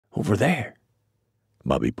Over there."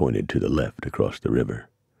 Bobby pointed to the left across the river.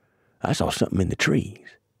 "I saw something in the trees."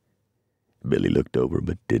 Billy looked over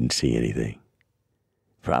but didn't see anything.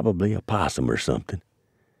 "Probably a possum or something."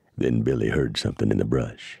 Then Billy heard something in the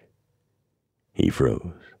brush. He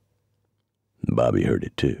froze. Bobby heard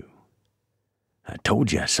it too. "I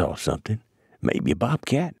told you I saw something. Maybe a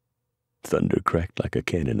bobcat." Thunder cracked like a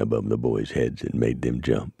cannon above the boys' heads and made them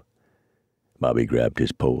jump. Bobby grabbed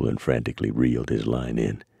his pole and frantically reeled his line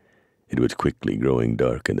in. It was quickly growing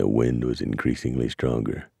dark and the wind was increasingly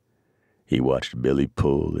stronger. He watched Billy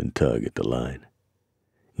pull and tug at the line.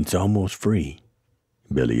 "It's almost free,"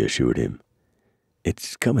 Billy assured him.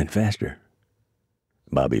 "It's coming faster."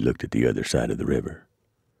 Bobby looked at the other side of the river.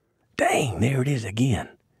 "Dang, there it is again.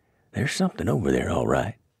 There's something over there, all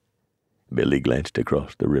right." Billy glanced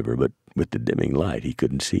across the river, but with the dimming light he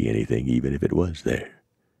couldn't see anything, even if it was there.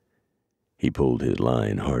 He pulled his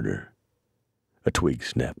line harder. A twig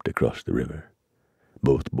snapped across the river.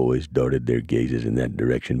 Both boys darted their gazes in that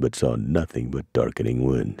direction, but saw nothing but darkening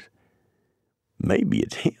woods. "Maybe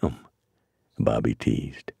it's him," Bobby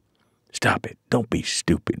teased. "Stop it. Don't be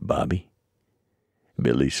stupid, Bobby."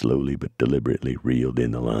 Billy slowly but deliberately reeled in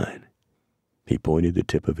the line. He pointed the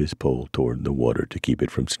tip of his pole toward the water to keep it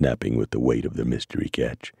from snapping with the weight of the mystery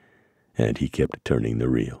catch, and he kept turning the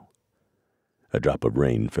reel. A drop of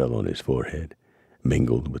rain fell on his forehead,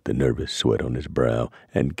 mingled with the nervous sweat on his brow,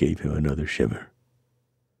 and gave him another shiver.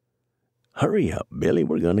 "Hurry up, Billy.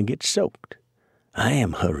 We're going to get soaked." "I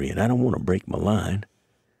am hurrying. I don't want to break my line."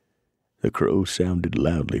 The crow sounded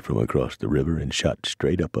loudly from across the river and shot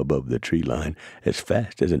straight up above the tree line as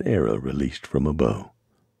fast as an arrow released from a bow.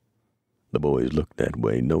 The boys looked that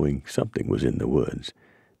way, knowing something was in the woods,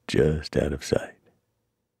 just out of sight.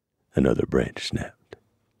 Another branch snapped.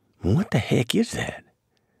 "What the heck is that?"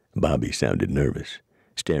 Bobby sounded nervous,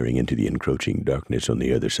 staring into the encroaching darkness on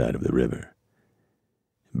the other side of the river.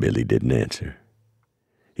 Billy didn't answer.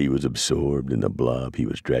 He was absorbed in the blob he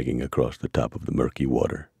was dragging across the top of the murky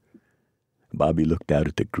water. Bobby looked out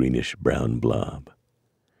at the greenish-brown blob.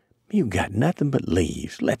 "You got nothing but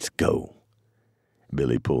leaves. Let's go."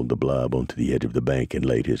 Billy pulled the blob onto the edge of the bank and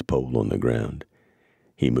laid his pole on the ground.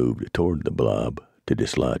 He moved toward the blob to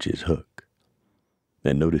dislodge his hook,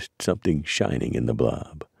 and noticed something shining in the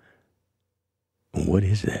blob. "What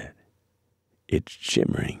is that?" "It's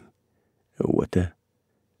shimmering." "What the—"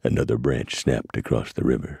 Another branch snapped across the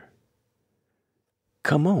river.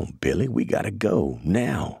 "Come on, Billy, we gotta go,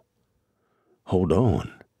 now." "Hold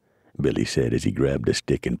on," Billy said as he grabbed a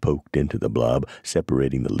stick and poked into the blob,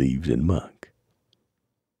 separating the leaves and muck.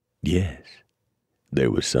 Yes,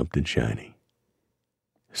 there was something shiny.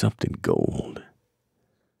 Something gold.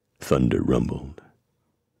 Thunder rumbled.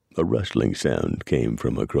 A rustling sound came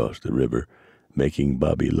from across the river, making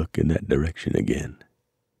Bobby look in that direction again.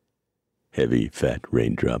 Heavy, fat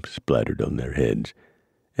raindrops splattered on their heads,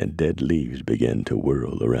 and dead leaves began to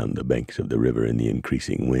whirl around the banks of the river in the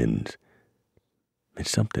increasing winds. "It's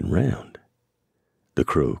something round." The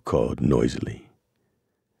crow cawed noisily.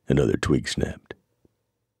 Another twig snapped.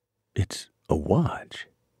 "It's a watch."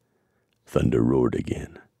 Thunder roared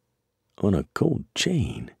again. "On a cold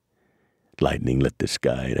chain." Lightning lit the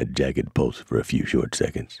sky in a jagged pulse for a few short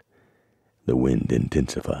seconds. The wind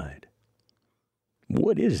intensified.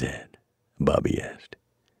 "What is that?" Bobby asked.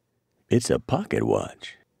 "It's a pocket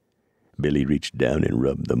watch." Billy reached down and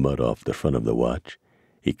rubbed the mud off the front of the watch.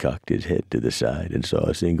 He cocked his head to the side and saw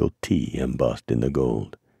a single T embossed in the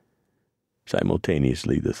gold.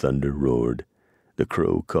 Simultaneously, the thunder roared, the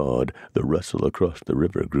crow cawed, the rustle across the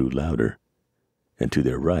river grew louder, and to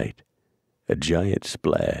their right, a giant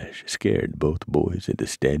splash scared both boys into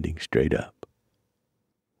standing straight up.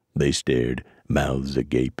 They stared, mouths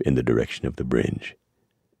agape, in the direction of the bridge.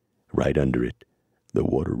 Right under it, the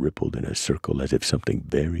water rippled in a circle as if something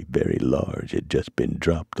very, very large had just been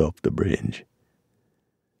dropped off the bridge.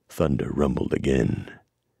 Thunder rumbled again.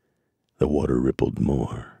 The water rippled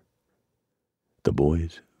more. The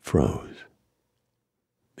boys froze.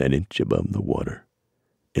 An inch above the water,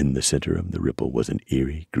 in the center of the ripple, was an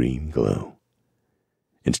eerie green glow.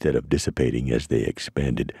 Instead of dissipating as they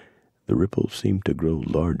expanded, the ripples seemed to grow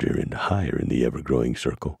larger and higher in the ever-growing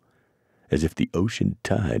circle, as if the ocean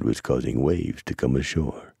tide was causing waves to come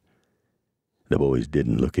ashore. The boys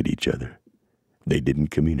didn't look at each other. They didn't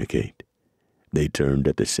communicate. They turned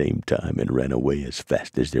at the same time and ran away as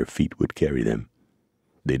fast as their feet would carry them.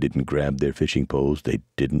 They didn't grab their fishing poles. They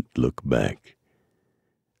didn't look back.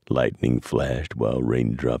 Lightning flashed while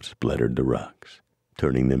raindrops splattered the rocks,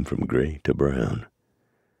 turning them from gray to brown.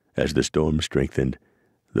 As the storm strengthened,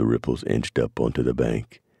 the ripples inched up onto the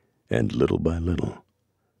bank, and little by little,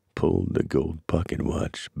 pulled the gold pocket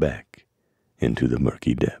watch back into the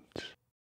murky depths.